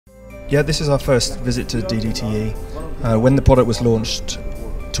Yeah, this is our first visit to DDTE. When the product was launched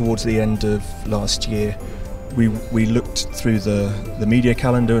towards the end of last year, we looked through the media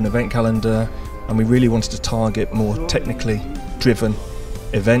calendar and event calendar, and we really wanted to target more technically driven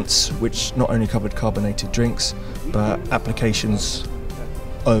events, which not only covered carbonated drinks, but applications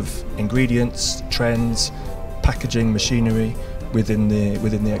of ingredients, trends, packaging, machinery within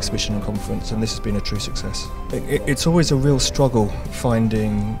the exhibition and conference, and this has been a true success. It's always a real struggle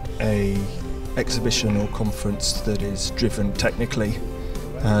finding a exhibition or conference that is driven technically,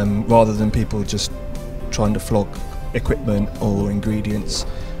 rather than people just trying to flog equipment or ingredients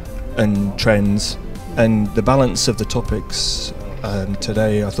and trends. And the balance of the topics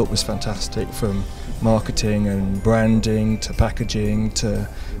today I thought was fantastic, from marketing and branding to packaging to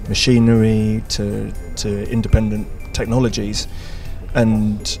machinery to independent technologies,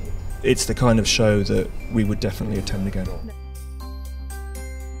 and it's the kind of show that we would definitely attend again.